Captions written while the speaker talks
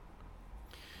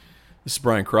This is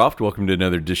Brian Croft. Welcome to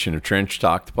another edition of Trench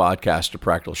Talk, the podcast of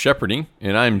Practical Shepherding.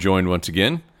 And I'm joined once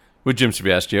again with Jim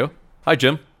Savastio. Hi,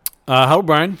 Jim. Hello,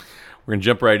 Brian. We're going to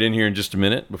jump right in here in just a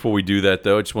minute. Before we do that,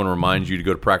 though, I just want to remind you to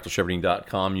go to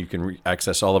practicalshepherding.com. You can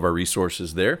access all of our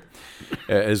resources there,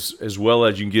 as well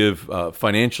as you can give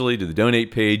financially to the donate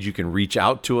page. You can reach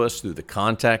out to us through the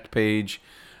contact page,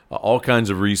 all kinds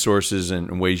of resources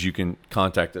and ways you can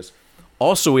contact us.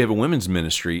 Also, we have a women's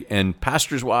ministry, and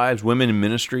pastors' wives, women in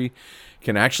ministry,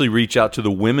 can actually reach out to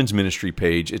the women's ministry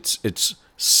page. It's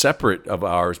separate of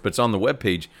ours, but it's on the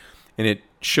webpage, and it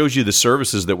shows you the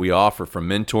services that we offer, from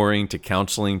mentoring to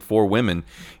counseling for women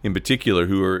in particular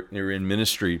who are in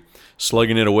ministry,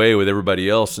 slugging it away with everybody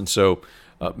else. And so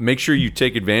make sure you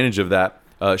take advantage of that.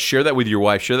 Share that with your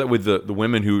wife. Share that with the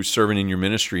women who are serving in your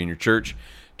ministry, in your church,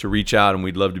 to reach out, and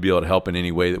we'd love to be able to help in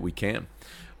any way that we can.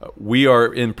 We are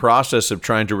in process of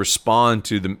trying to respond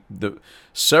to the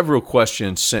several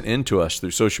questions sent in to us through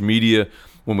social media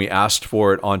when we asked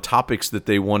for it on topics that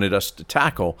they wanted us to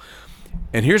tackle.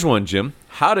 And here's one, Jim.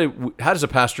 How does a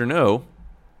pastor know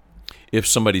if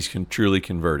somebody's truly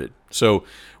converted? So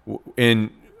in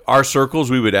our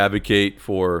circles, we would advocate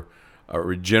for a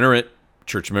regenerate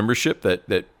church membership,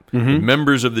 that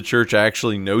members of the church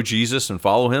actually know Jesus and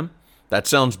follow him. That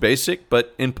sounds basic,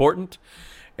 but important.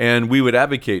 And we would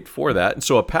advocate for that. And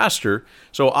so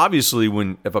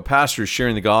obviously if a pastor is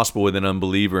sharing the gospel with an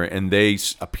unbeliever and they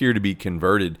appear to be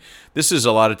converted, this is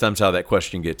a lot of times how that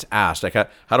question gets asked. Like,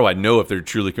 how do I know if they're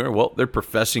truly converted? Well, they're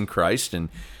professing Christ, and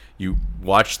you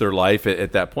watch their life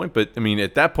at that point. But, I mean,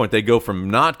 at that point, they go from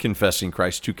not confessing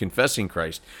Christ to confessing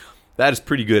Christ. That is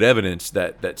pretty good evidence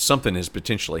that something has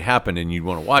potentially happened, and you'd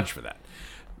want to watch for that.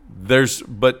 There's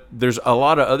a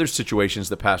lot of other situations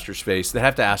that pastors face that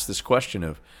have to ask this question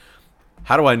of,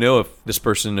 how do I know if this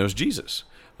person knows Jesus?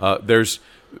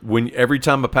 Every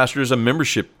time a pastor does a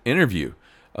membership interview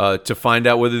to find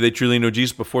out whether they truly know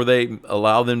Jesus before they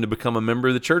allow them to become a member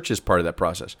of the church as part of that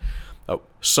process.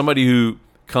 Somebody who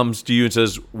comes to you and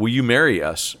says, will you marry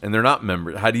us? And they're not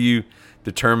members. How do you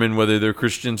determine whether they're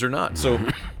Christians or not? So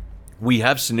we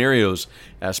have scenarios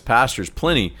as pastors,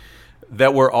 plenty,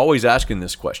 that we're always asking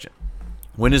this question.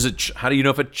 How do you know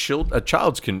if a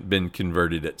child's been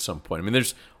converted at some point? I mean,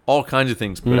 there's all kinds of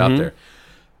things put out there.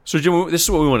 So, Jim, this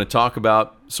is what we want to talk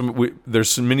about. There's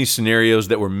so many scenarios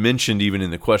that were mentioned even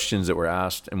in the questions that were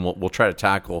asked, and we'll try to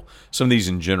tackle some of these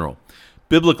in general.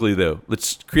 Biblically, though,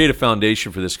 let's create a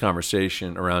foundation for this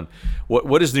conversation around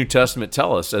what does the New Testament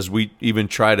tell us as we even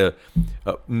try to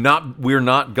we're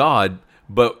not God,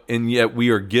 and yet we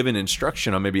are given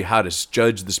instruction on maybe how to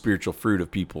judge the spiritual fruit of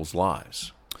people's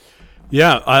lives.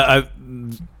 Yeah,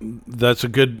 that's a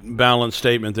good balanced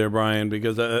statement there, Brian,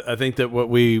 because I think that what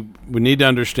we need to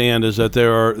understand is that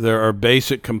there are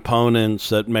basic components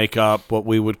that make up what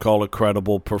we would call a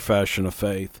credible profession of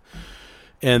faith.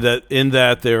 And that in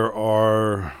that there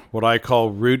are what I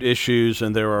call root issues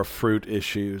and there are fruit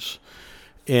issues.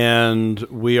 And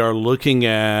we are looking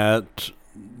at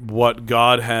what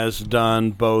God has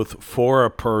done both for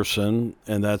a person,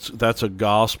 and that's a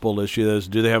gospel issue. That is,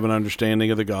 do they have an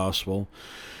understanding of the gospel?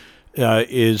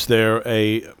 Is there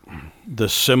a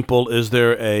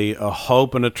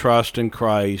hope and a trust in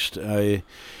Christ?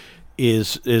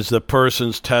 Is the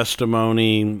person's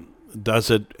testimony,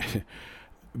 does it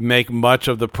make much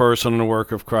of the person and the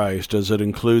work of Christ? Does it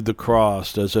include the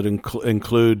cross? Does it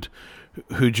include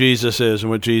who Jesus is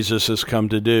and what Jesus has come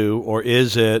to do? Or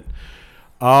is it,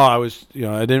 I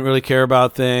didn't really care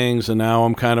about things, and now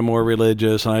I'm kind of more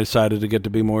religious, and I decided to get to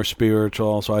be more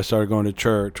spiritual, so I started going to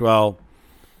church. Well,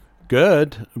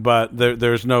 good, but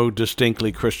there's no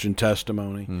distinctly Christian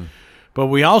testimony. But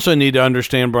we also need to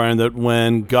understand, Brian, that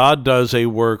when God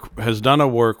has done a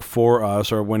work for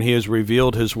us, or when he has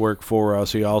revealed his work for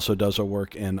us, he also does a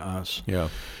work in us. Yeah.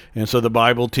 And so the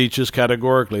Bible teaches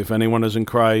categorically, if anyone is in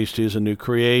Christ, he is a new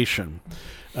creation.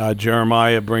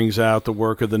 Jeremiah brings out the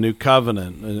work of the new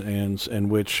covenant, in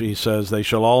which he says, they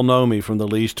shall all know me from the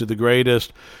least to the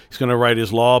greatest. He's going to write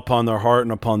his law upon their heart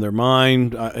and upon their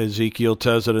mind. Ezekiel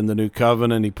tells it in the new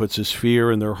covenant. He puts his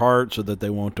fear in their heart so that they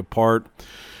won't depart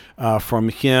from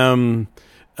him.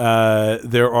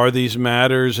 There are these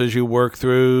matters as you work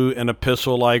through an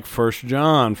epistle like 1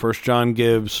 John. 1 John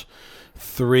gives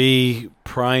three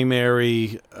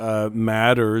primary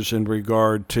matters in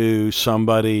regard to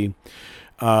somebody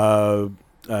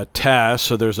test.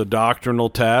 So there's a doctrinal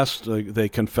test. They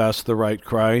confess the right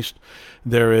Christ.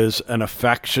 There is an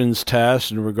affections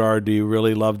test in regard, do you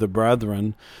really love the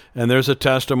brethren? And there's a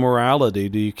test of morality.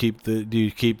 Do you keep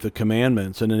the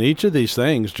commandments? And in each of these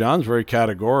things, John's very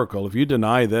categorical. If you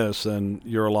deny this, then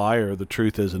you're a liar. The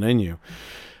truth isn't in you.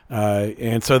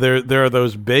 And so there are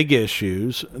those big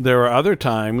issues. There are other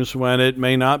times when it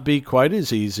may not be quite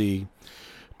as easy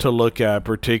to look at,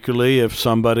 particularly if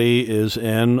somebody is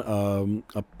in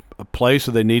a place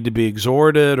where they need to be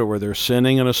exhorted or where they're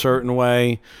sinning in a certain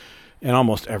way. And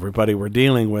almost everybody we're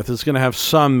dealing with is going to have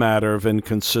some matter of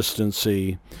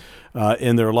inconsistency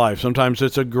in their life. Sometimes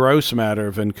it's a gross matter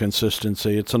of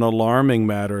inconsistency. It's an alarming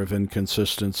matter of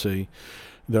inconsistency.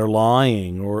 They're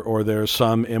lying, or there's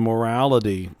some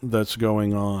immorality that's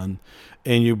going on.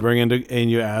 And you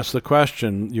you ask the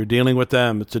question. You're dealing with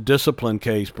them. It's a discipline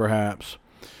case, perhaps.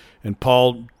 And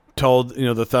Paul told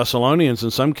the Thessalonians,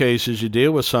 in some cases you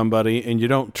deal with somebody and you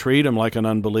don't treat them like an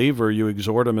unbeliever. You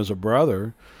exhort them as a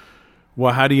brother.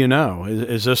 Well, how do you know?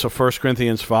 Is this a 1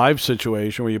 Corinthians 5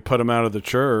 situation where you put them out of the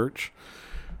church?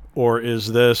 Or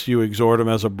is this you exhort them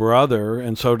as a brother?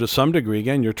 And so to some degree,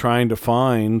 again, you're trying to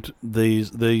find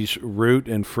these root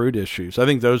and fruit issues. I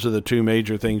think those are the two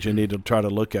major things you need to try to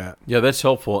look at. Yeah, that's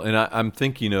helpful. And I'm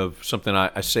thinking of something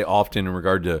I say often in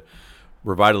regard to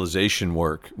revitalization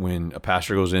work. When a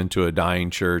pastor goes into a dying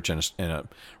church and a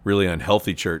really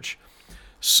unhealthy church,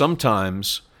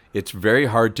 sometimes it's very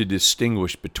hard to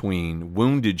distinguish between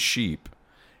wounded sheep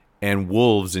and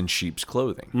wolves in sheep's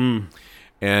clothing.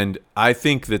 And I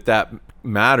think that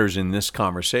matters in this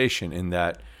conversation, in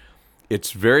that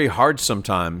it's very hard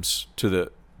sometimes to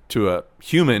a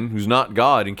human who's not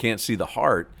God and can't see the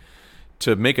heart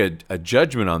to make a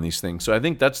judgment on these things. So I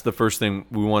think that's the first thing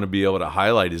we want to be able to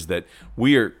highlight, is that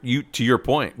to your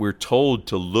point, we're told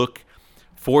to look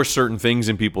for certain things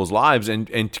in people's lives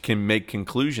and can make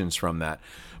conclusions from that.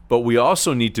 But we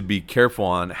also need to be careful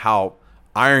on how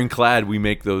ironclad we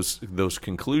make those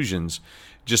conclusions,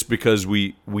 just because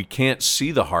we can't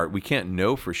see the heart, we can't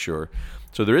know for sure.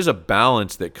 So there is a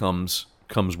balance that comes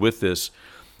with this.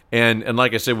 And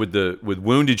like I said, with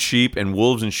wounded sheep and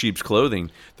wolves in sheep's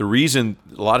clothing, the reason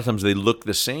a lot of times they look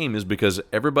the same is because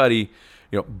everybody,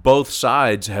 both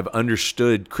sides have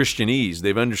understood Christianese.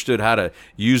 They've understood how to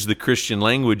use the Christian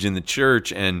language in the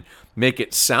church and make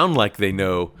it sound like they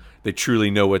truly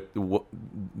know what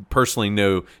personally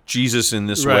know Jesus in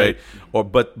this right. way,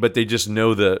 but they just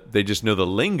know the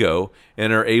lingo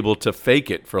and are able to fake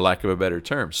it, for lack of a better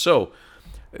term. So,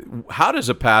 how does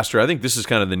a pastor? I think this is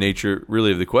kind of the nature,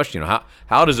 really, of the question.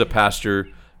 How does a pastor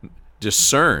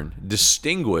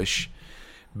distinguish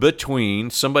between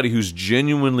somebody who's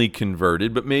genuinely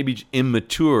converted but maybe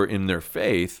immature in their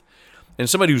faith, and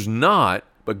somebody who's not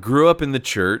but grew up in the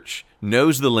church,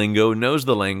 knows the lingo, knows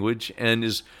the language, and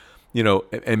is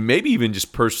and maybe even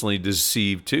just personally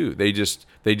deceived too. They just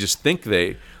think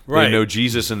they know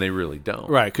Jesus and they really don't.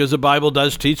 Right, because the Bible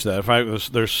does teach that. In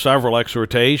fact, there's several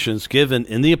exhortations given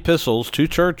in the epistles to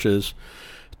churches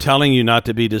telling you not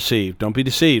to be deceived. Don't be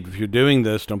deceived. If you're doing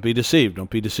this, don't be deceived. Don't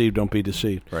be deceived. Don't be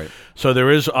deceived. Right. So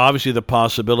there is obviously the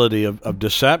possibility of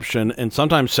deception, and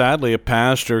sometimes, sadly, a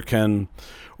pastor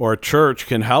or a church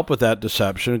can help with that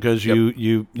deception because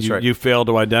you fail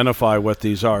to identify what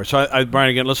these are. So, Brian,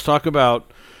 again, let's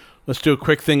do a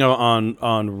quick thing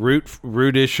on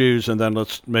root issues, and then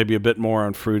let's maybe a bit more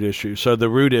on fruit issues. So the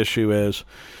root issue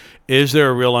is there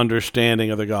a real understanding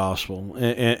of the gospel?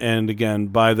 And again,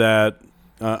 by that,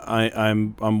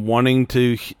 I'm wanting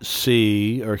to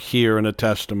see or hear in a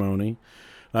testimony.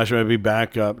 I should maybe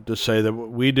back up to say that what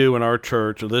we do in our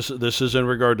church, this is in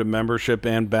regard to membership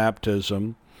and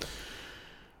baptism,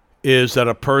 is that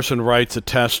a person writes a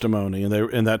testimony,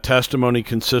 and that testimony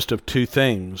consists of two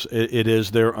things. It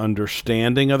is their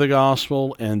understanding of the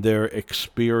gospel and their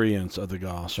experience of the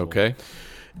gospel. Okay.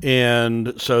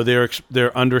 And so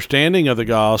their understanding of the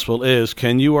gospel is,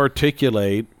 can you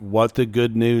articulate what the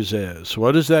good news is?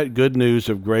 What is that good news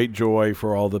of great joy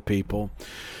for all the people?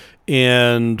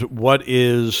 And what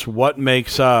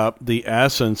makes up the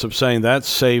essence of saying that's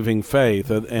saving faith?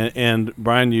 And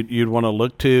Brian, you'd want to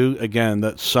look to, again,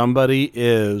 that somebody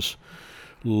is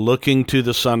looking to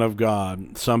the Son of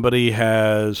God. They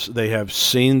have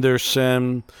seen their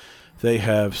sin. They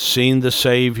have seen the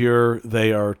Savior.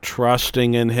 They are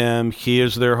trusting in Him. He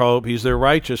is their hope. He's their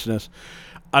righteousness.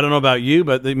 I don't know about you,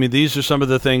 but I mean, these are some of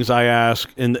the things I ask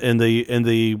in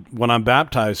the when I'm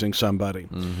baptizing somebody.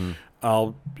 Mm-hmm.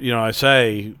 I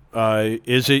say,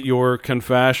 is it your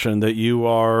confession that you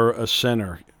are a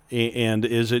sinner? And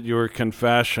is it your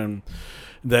confession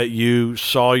that you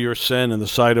saw your sin in the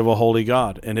sight of a holy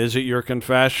God? And is it your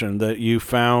confession that you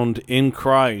found in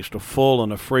Christ a full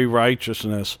and a free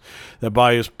righteousness, that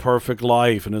by His perfect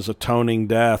life and His atoning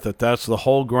death, that's the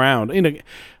whole ground?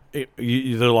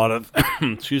 There's a lot of,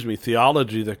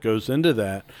 theology that goes into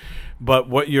that. But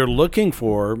what you're looking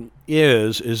for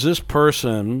is this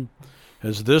person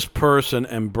Has this person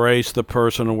embraced the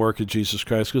person and work of Jesus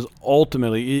Christ? Because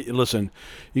ultimately, listen,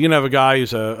 you can have a guy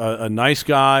who's a nice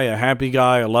guy, a happy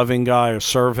guy, a loving guy, a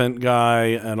servant guy,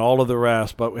 and all of the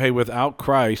rest. But, hey, without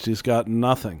Christ, he's got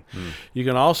nothing. You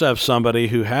can also have somebody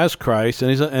who has Christ,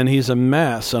 and he's a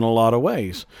mess in a lot of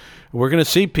ways. We're going to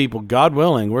see people, God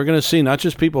willing, we're going to see not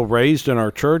just people raised in our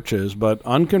churches, but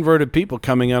unconverted people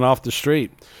coming in off the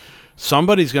street.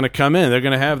 Somebody's going to come in. They're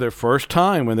going to have their first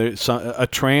time when a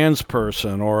trans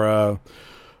person or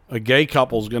a gay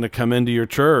couple is going to come into your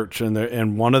church,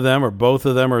 and one of them or both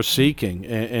of them are seeking,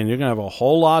 and you're going to have a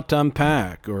whole lot to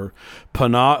unpack, or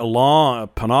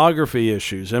pornography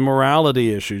issues,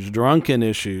 immorality issues, drunken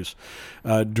issues,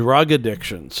 drug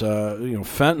addictions,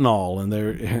 fentanyl,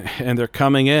 and they're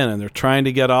coming in and they're trying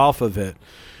to get off of it.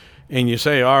 And you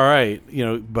say, all right,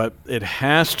 but it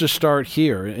has to start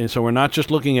here. And so we're not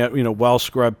just looking at,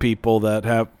 well-scrubbed people that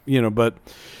have, but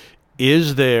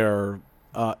is there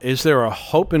a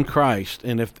hope in Christ?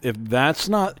 And if that's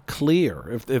not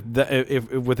clear,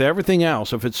 if with everything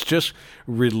else, if it's just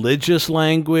religious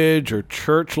language or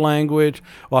church language,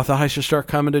 well, I thought I should start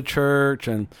coming to church,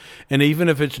 and even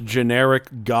if it's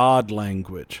generic God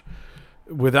language,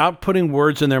 without putting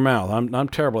words in their mouth. I'm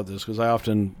terrible at this because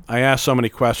I ask so many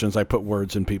questions. I put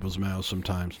words in people's mouths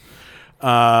sometimes.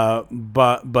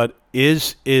 But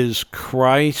is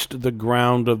Christ the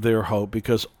ground of their hope?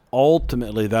 Because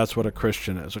ultimately, that's what a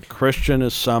Christian is. A Christian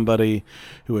is somebody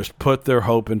who has put their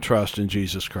hope and trust in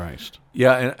Jesus Christ.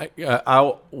 Yeah, and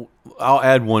I'll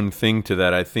add one thing to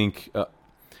that. I think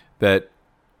that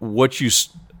what you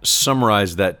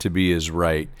summarize that to be is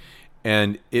right.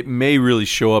 And it may really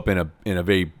show up in a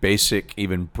very basic,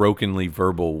 even brokenly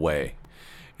verbal way.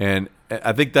 And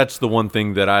I think that's the one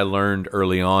thing that I learned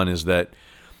early on is that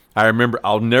I remember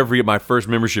I'll never forget my first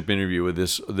membership interview with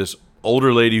this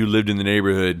older lady who lived in the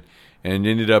neighborhood and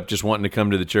ended up just wanting to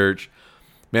come to the church.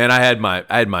 Man, I had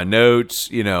my notes.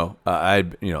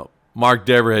 Mark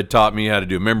Dever had taught me how to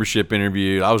do a membership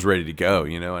interview. I was ready to go.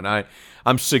 And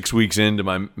I'm 6 weeks into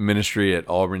my ministry at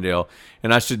Auburndale,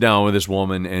 and I sit down with this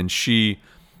woman, and she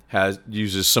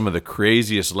uses some of the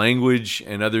craziest language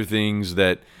and other things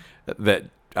that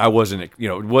I wasn't,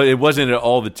 it wasn't at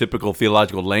all the typical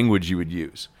theological language you would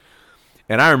use.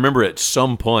 And I remember at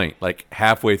some point, like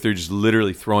halfway through, just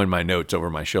literally throwing my notes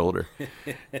over my shoulder,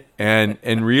 and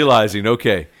realizing,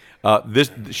 okay,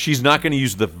 she's not going to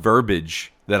use the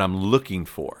verbiage that I'm looking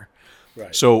for.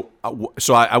 Right. So I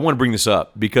want to bring this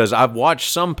up because I've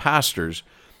watched some pastors,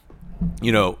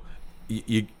 you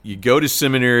go to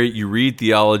seminary, you read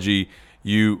theology,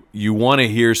 you want to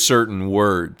hear certain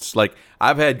words. Like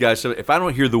I've had guys say, if I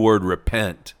don't hear the word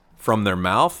repent from their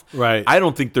mouth, right, I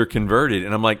don't think they're converted.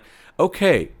 And I'm like,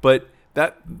 okay, but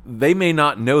that they may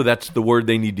not know that's the word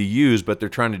they need to use, but they're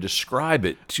trying to describe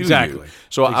it to you.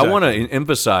 So I want to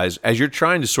emphasize, as you're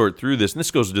trying to sort through this, and this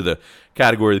goes to the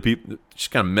category of the people,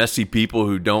 just kind of messy people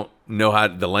who don't know how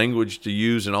the language to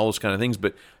use and all those kind of things,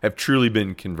 but have truly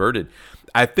been converted.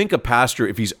 I think a pastor,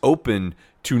 if he's open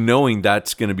to knowing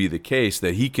that's going to be the case,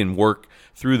 that he can work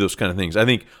through those kind of things. I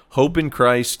think hope in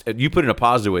Christ, you put it in a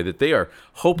positive way, that they are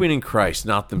hoping in Christ,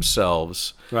 not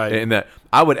themselves. Right. And that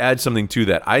I would add something to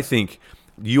that. I think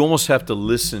you almost have to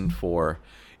listen for,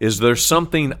 is there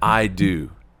something I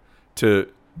do to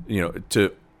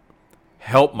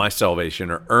help my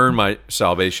salvation or earn my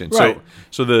salvation? Right.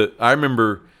 So I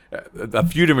remember a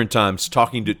few different times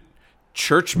talking to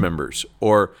church members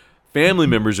or family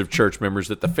members of church members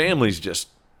that the family's just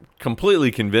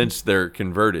completely convinced they're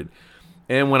converted.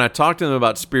 And when I talked to them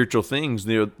about spiritual things,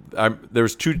 there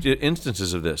was two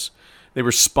instances of this. They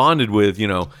responded with,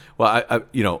 I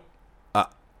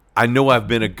know I've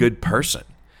been a good person.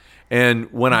 And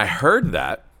when I heard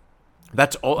that,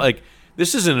 that's all. Like,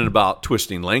 this isn't about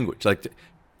twisting language. Like,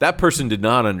 that person did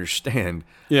not understand.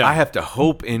 Yeah. I have to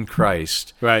hope in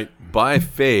Christ, right, by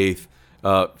faith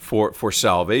for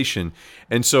salvation.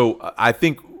 And so I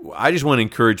think I just want to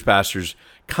encourage pastors,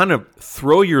 kind of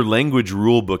throw your language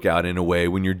rule book out in a way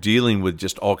when you're dealing with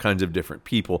just all kinds of different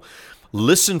people.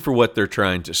 Listen for what they're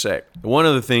trying to say. One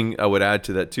other thing I would add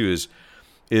to that too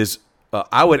is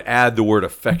I would add the word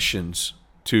affections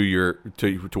to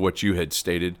what you had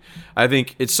stated. I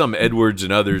think it's some Edwards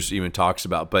and others even talks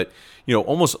about, but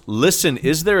almost listen.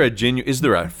 Is there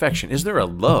affection? Is there a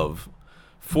love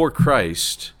for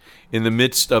Christ in the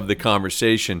midst of the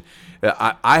conversation?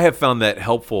 I have found that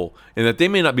helpful in that they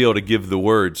may not be able to give the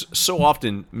words. So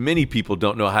often, many people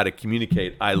don't know how to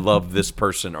communicate, I love this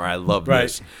person or I love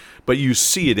this. But you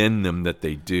see it in them that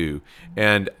they do.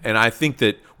 And I think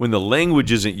that when the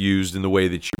language isn't used in the way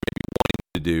that you may be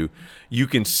wanting to do, you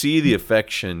can see the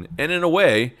affection. And in a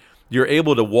way, you're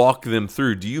able to walk them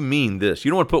through. Do you mean this?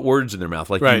 You don't want to put words in their mouth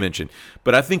like Right. you mentioned,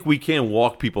 but I think we can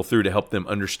walk people through to help them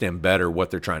understand better what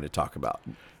they're trying to talk about.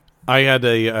 I had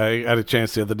a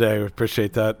chance the other day. I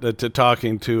appreciate that. I was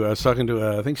talking to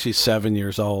I think she's 7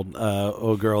 years old,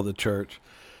 old girl at the church,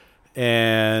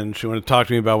 and she wanted to talk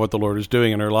to me about what the Lord is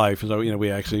doing in her life. And so,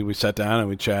 we sat down and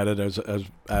we chatted as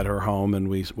at her home, and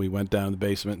we went down to the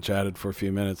basement and chatted for a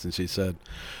few minutes. And she said,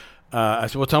 I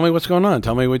said, well, tell me what's going on.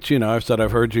 Tell me what I said,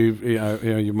 I've heard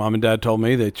your mom and dad told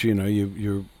me that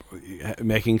you're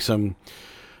making some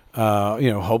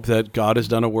hope that God has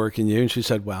done a work in you. And she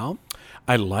said, well,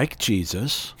 I like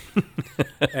Jesus,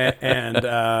 and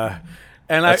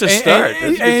That's a start. That's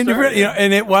a good start.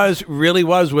 And it really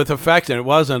was with affection. It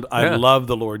wasn't I Yeah. love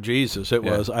the Lord Jesus. It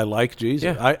was I like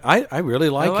Jesus. Yeah. I really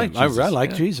like him. Jesus. I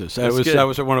like Yeah. Jesus. That's good. That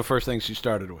was one of the first things she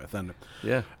started with, and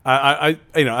Yeah.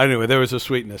 anyway, there was a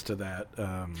sweetness to that.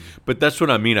 But that's what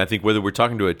I mean. I think whether we're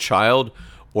talking to a child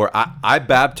or I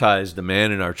baptized a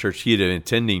man in our church he had been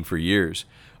attending for years,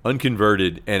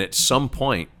 unconverted, and at some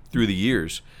point through the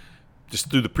years, just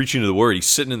through the preaching of the word, he's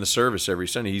sitting in the service every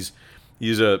Sunday. He's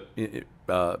in his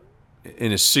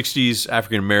 60s,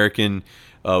 African American,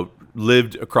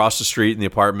 lived across the street in the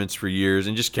apartments for years,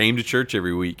 and just came to church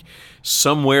every week.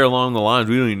 Somewhere along the lines,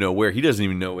 we don't even know where. He doesn't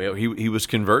even know. He was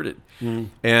converted,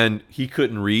 and he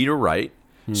couldn't read or write.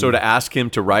 So to ask him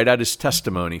to write out his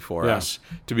testimony for us,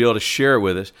 to be able to share it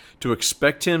with us, to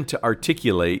expect him to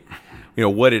articulate,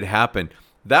 what had happened.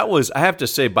 That was, I have to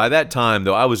say, by that time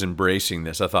though, I was embracing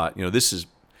this. I thought, this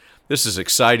is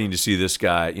exciting to see this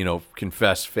guy,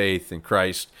 confess faith in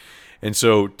Christ. And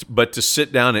so, but to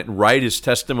sit down and write his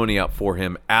testimony out for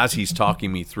him as he's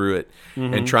talking me through it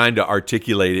and trying to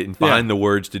articulate it and find the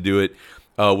words to do it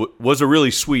was a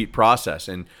really sweet process.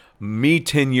 And me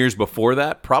 10 years before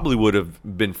that probably would have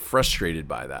been frustrated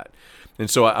by that. And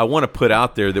so I want to put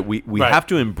out there that we Right. have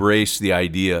to embrace the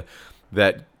idea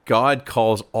that God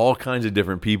calls all kinds of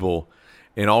different people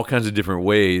in all kinds of different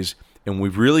ways. And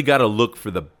we've really got to look for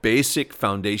the basic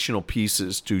foundational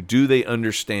pieces to do they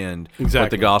understand what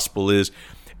Exactly. the gospel is.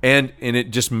 And it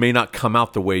just may not come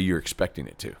out the way you're expecting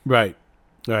it to. Right.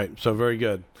 So very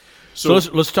good. So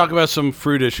let's talk about some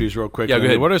fruit issues real quick. Yeah, go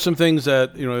ahead. What are some things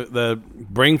that that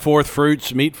bring forth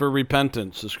fruits meet for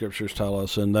repentance? The scriptures tell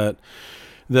us, and that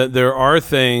there are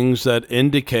things that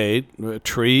indicate a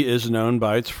tree is known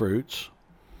by its fruits.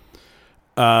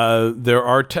 There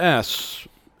are tests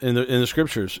in the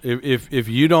scriptures. If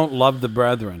you don't love the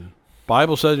brethren,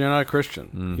 Bible says you're not a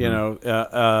Christian.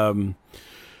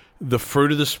 The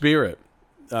fruit of the Spirit.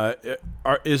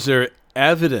 Is there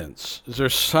evidence? Is there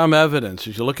some evidence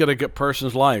as you look at a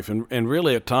person's life, and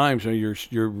really at times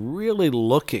you're really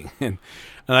looking, and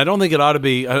I don't think it ought to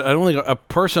be. I don't think a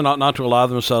person ought not to allow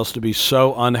themselves to be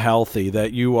so unhealthy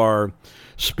that you are,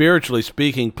 spiritually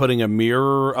speaking, putting a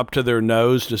mirror up to their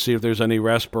nose to see if there's any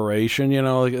respiration.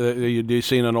 Like you do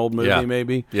see in an old movie,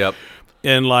 maybe. Yep.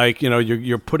 And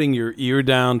you're putting your ear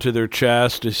down to their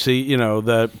chest to see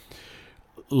that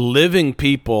living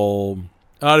people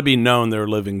ought to be known they're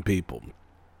living people.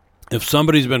 If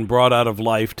somebody's been brought out of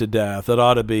life to death, it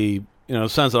ought to be,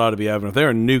 sense it ought to be evident. If they're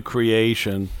a new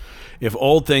creation, if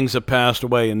old things have passed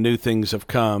away and new things have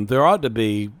come, there ought to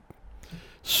be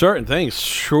certain things,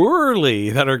 surely,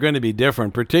 that are going to be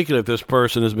different, particularly if this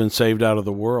person has been saved out of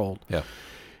the world. Yeah.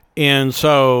 And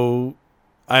so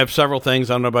I have several things.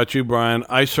 I don't know about you, Brian.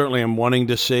 I certainly am wanting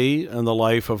to see in the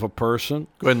life of a person.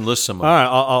 Go ahead and list some of All them. right,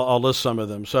 I'll list some of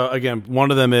them. So again,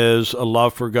 one of them is a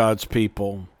love for God's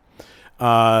people.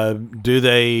 Do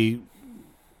they?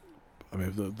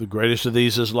 The greatest of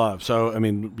these is love. So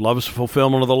love is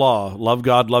fulfillment of the law. Love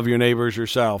God, love your neighbor as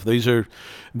yourself. These are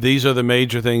the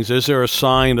major things. Is there a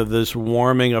sign of this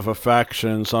warming of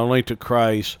affections, not only to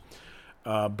Christ,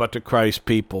 but to Christ's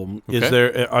people?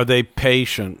 Okay. Are they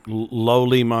patient,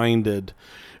 lowly minded,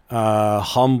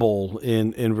 humble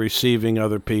in receiving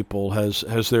other people?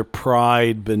 Has their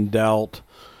pride been dealt,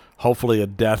 hopefully, a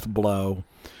death blow?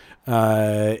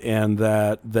 And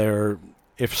that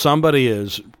if somebody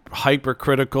is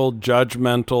hypercritical,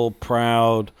 judgmental,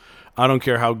 proud, I don't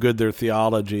care how good their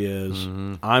theology is,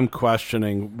 I'm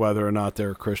questioning whether or not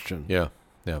they're a Christian. Yeah.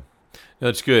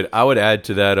 That's good. I would add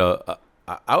to that.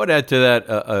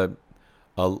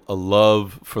 A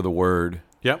love for the word.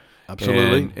 Yep,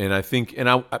 absolutely. And I think, and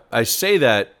I say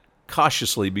that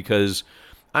cautiously because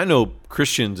I know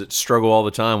Christians that struggle all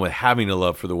the time with having a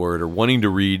love for the Word or wanting to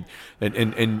read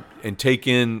and take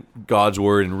in God's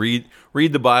Word and read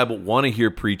the Bible, want to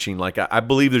hear preaching. Like I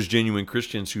believe there's genuine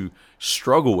Christians who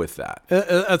struggle with that.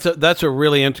 That's a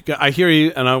really interesting. I hear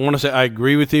you, and I want to say I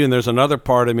agree with you. And there's another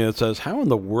part of me that says, how in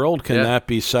the world can that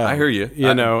be said? I hear you.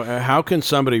 How can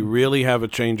somebody really have a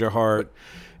change of heart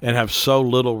and have so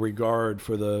little regard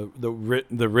for the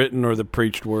written or the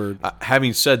preached word?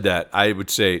 Having said that, I would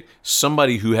say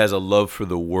somebody who has a love for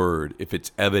the Word, if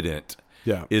it's evident,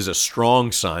 is a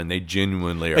strong sign they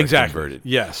genuinely are converted.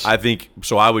 Yes. I think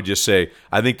so. I would just say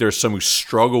I think there's some who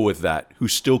struggle with that who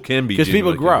still can be, because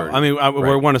people grow. Converted. I mean,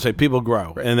 we want to say people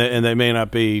grow, and they may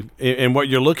not be. And what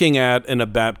you're looking at in a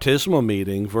baptismal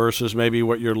meeting versus maybe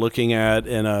what you're looking at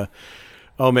in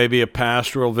maybe a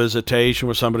pastoral visitation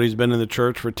where somebody's been in the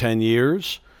church for 10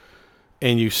 years,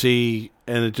 and you see,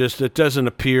 and it doesn't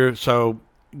appear so.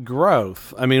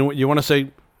 Growth. I mean, you want to say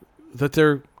that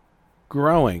they're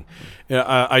growing.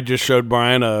 I just showed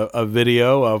Brian a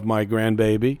video of my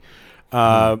grandbaby.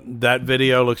 That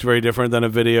video looks very different than a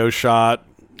video shot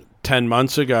 10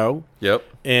 months ago. Yep.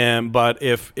 But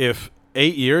if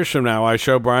 8 years from now I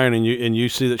show Brian and you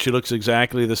see that she looks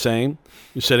exactly the same,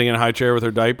 you're sitting in a high chair with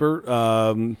her diaper,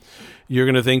 you're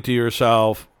going to think to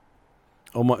yourself,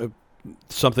 "Oh my,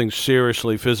 something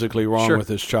seriously physically wrong with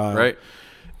this child." Right.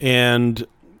 And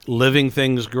living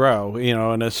things grow,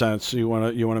 in a sense. You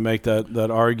want to make that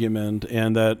argument,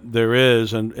 and that there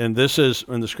is, and this is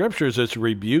in the scriptures, it's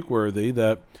rebuke worthy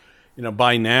that,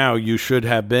 by now you should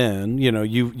have been,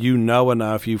 you know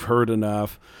enough, you've heard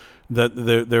enough, that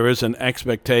there is an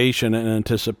expectation and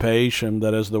anticipation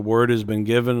that as the word has been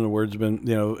given, the word's been,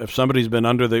 if somebody's been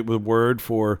under the word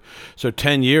for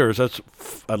 10 years, that's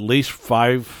at least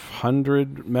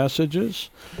 500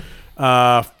 messages.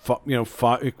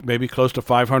 Maybe close to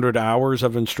 500 hours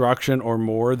of instruction or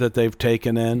more that they've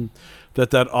taken in,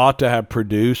 that ought to have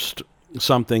produced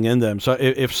something in them. So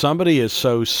if somebody is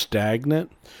so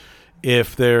stagnant,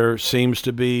 if there seems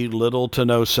to be little to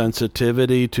no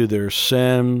sensitivity to their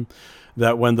sin,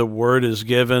 that when the word is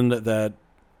given, that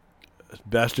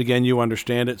best again you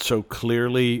understand it so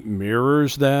clearly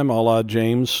mirrors them, a la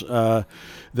James,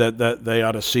 that they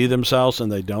ought to see themselves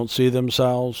and they don't see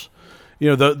themselves.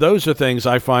 Those are things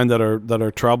I find that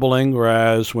are troubling.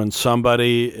 Whereas when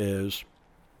somebody is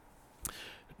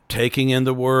taking in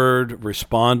the word,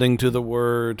 responding to the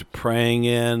word, praying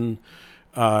in,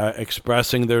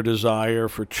 expressing their desire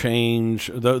for change,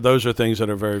 those are things that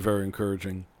are very, very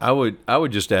encouraging. I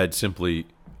would just add simply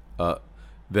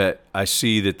that I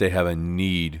see that they have a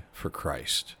need for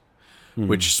Christ,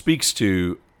 which speaks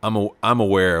to I'm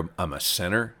aware I'm a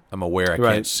sinner. I'm aware I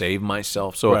can't save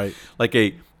myself. So like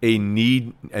a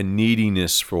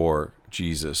neediness for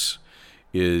Jesus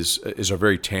is a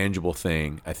very tangible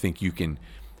thing. I think you can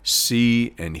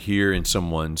see and hear in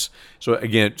someone's. So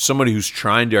again, somebody who's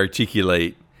trying to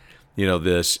articulate,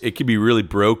 this, it can be really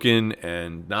broken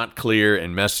and not clear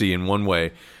and messy in one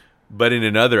way, but in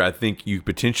another, I think you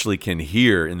potentially can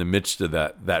hear in the midst of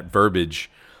that verbiage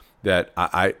that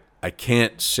I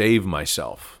can't save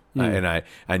myself. And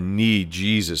I need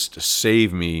Jesus to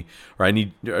save me, or I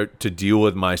need to deal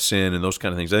with my sin and those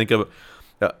kind of things. I think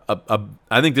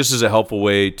I think this is a helpful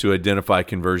way to identify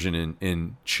conversion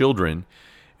in children,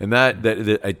 and that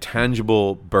a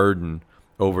tangible burden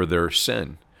over their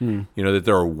sin. That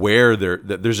they're aware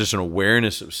that there's just an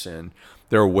awareness of sin.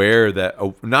 They're aware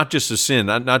that not just the sin,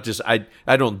 not just I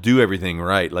don't do everything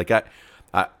right. Like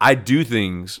I do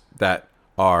things that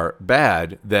are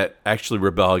bad that actually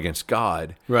rebel against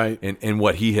God, right? And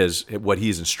what He's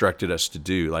instructed us to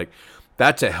do. Like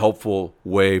that's a helpful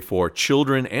way for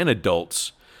children and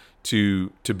adults to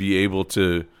be able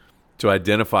to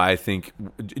identify, I think,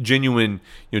 genuine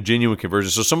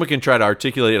conversion. So someone can try to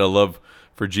articulate a love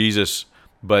for Jesus,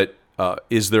 but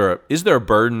is there a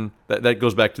burden that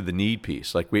goes back to the need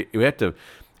piece? Like we have to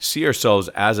see ourselves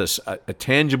as a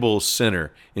tangible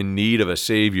sinner in need of a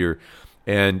Savior.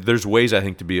 And there's ways, I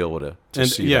think, to be able to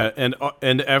see that.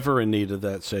 and ever in need of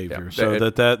that Savior. So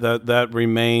that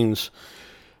remains.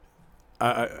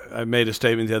 I made a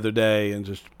statement the other day, and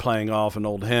just playing off an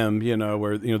old hymn,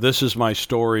 where this is my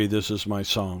story, this is my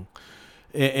song,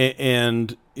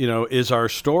 and is our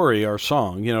story our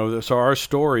song? So our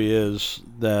story is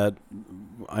that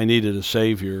I needed a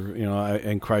Savior,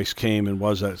 and Christ came and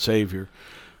was that Savior.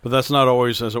 But that's not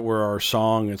always, as it were, our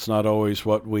song. It's not always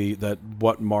what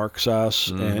marks us,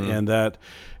 and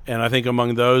I think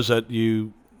among those that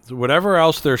whatever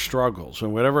else their struggles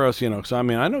and whatever else, because I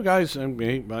know guys, I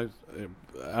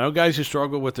know guys who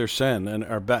struggle with their sin and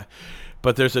are bad,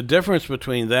 But there's a difference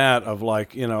between that of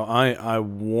like, I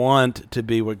want to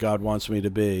be what God wants me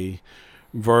to be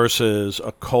versus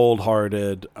a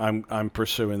cold-hearted, I'm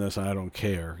pursuing this and I don't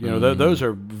care. Those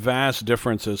are vast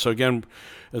differences. So again,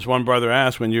 as one brother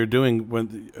asked, am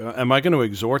I going to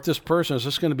exhort this person? Is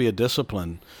this going to be a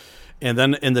discipline? And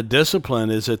then in the discipline,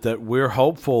 is it that we're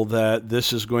hopeful that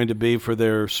this is going to be for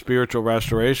their spiritual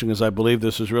restoration, because I believe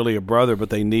this is really a brother, but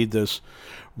they need this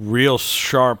real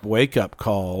sharp wake-up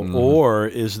call, or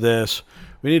is this,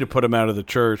 we need to put them out of the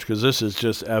church because this is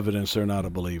just evidence they're not a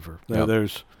believer. Yep.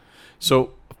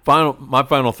 So my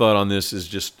final thought on this is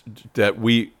just that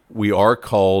we are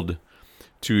called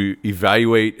to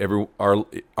evaluate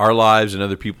our lives and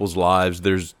other people's lives.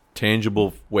 There's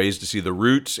tangible ways to see the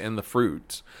roots and the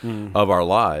fruits of our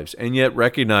lives, and yet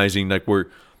recognizing like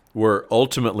we're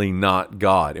ultimately not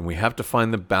God, and we have to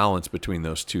find the balance between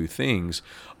those two things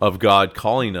of God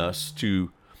calling us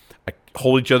to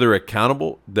hold each other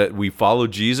accountable, that we follow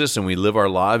Jesus and we live our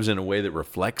lives in a way that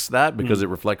reflects that because it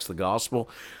reflects the gospel,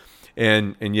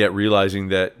 and yet realizing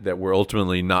that we're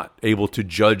ultimately not able to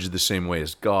judge the same way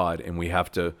as God, and we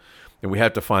have to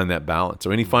find that balance.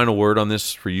 So any final word on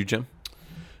this for you, Jim?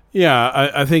 Yeah,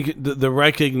 I think the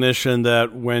recognition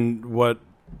that what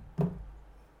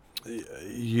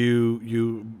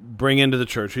you bring into the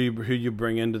church, who you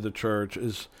bring into the church,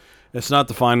 it's not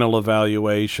the final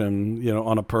evaluation,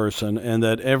 on a person, and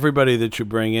that everybody that you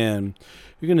bring in,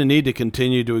 you're going to need to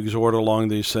continue to exhort along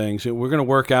these things. We're going to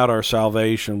work out our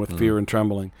salvation with fear and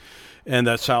trembling, and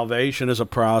that salvation is a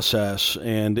process,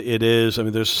 and it is. I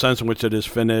mean, there's a sense in which it is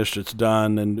finished, it's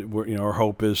done, and our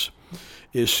hope is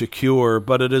secure,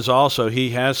 but it is also, He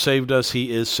has saved us,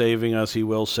 He is saving us, He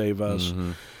will save us.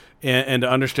 And to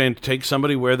understand, taking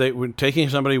somebody where they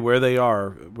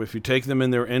are, if you take them in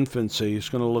their infancy, it's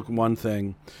going to look one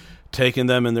thing. Taking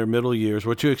them in their middle years,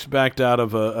 what you expect out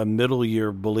of a middle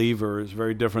year believer is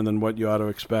very different than what you ought to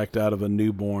expect out of a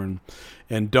newborn.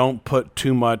 And don't put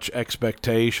too much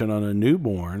expectation on a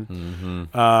newborn.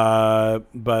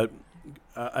 But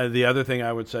the other thing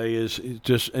I would say is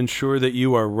just ensure that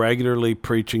you are regularly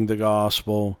preaching the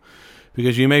gospel,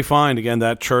 because you may find, again,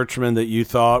 that churchman that you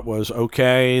thought was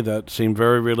okay, that seemed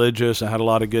very religious and had a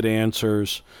lot of good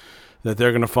answers, that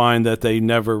they're going to find that they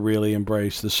never really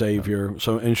embraced the Savior.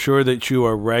 So ensure that you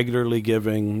are regularly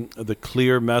giving the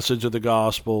clear message of the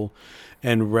gospel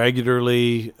and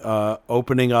regularly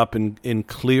opening up in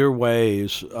clear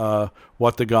ways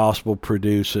what the gospel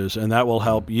produces. And that will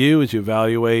help you as you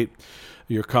evaluate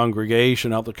your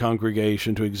congregation, help the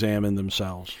congregation to examine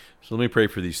themselves. So let me pray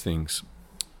for these things.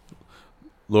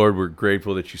 Lord, we're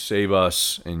grateful that you save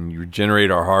us and you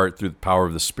regenerate our heart through the power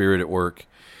of the Spirit at work,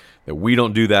 that we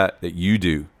don't do that you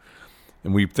do.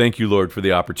 And we thank you, Lord, for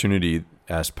the opportunity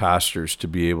as pastors to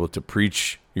be able to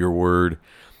preach your word,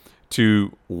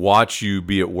 to watch you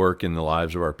be at work in the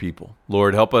lives of our people.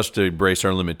 Lord, help us to embrace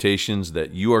our limitations,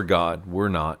 that you are God, we're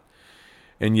not.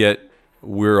 And yet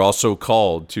we're also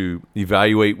called to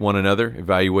evaluate one another,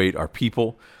 evaluate our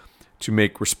people, to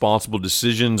make responsible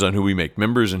decisions on who we make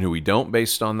members and who we don't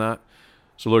based on that.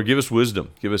 So Lord, give us wisdom,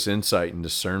 give us insight and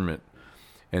discernment,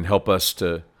 and help us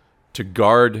to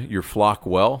guard your flock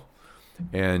well,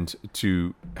 and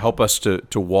to help us to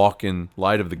walk in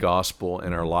light of the gospel,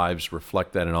 and our lives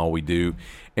reflect that in all we do,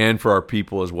 and for our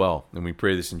people as well. And we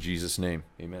pray this in Jesus' name.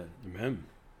 Amen. Amen.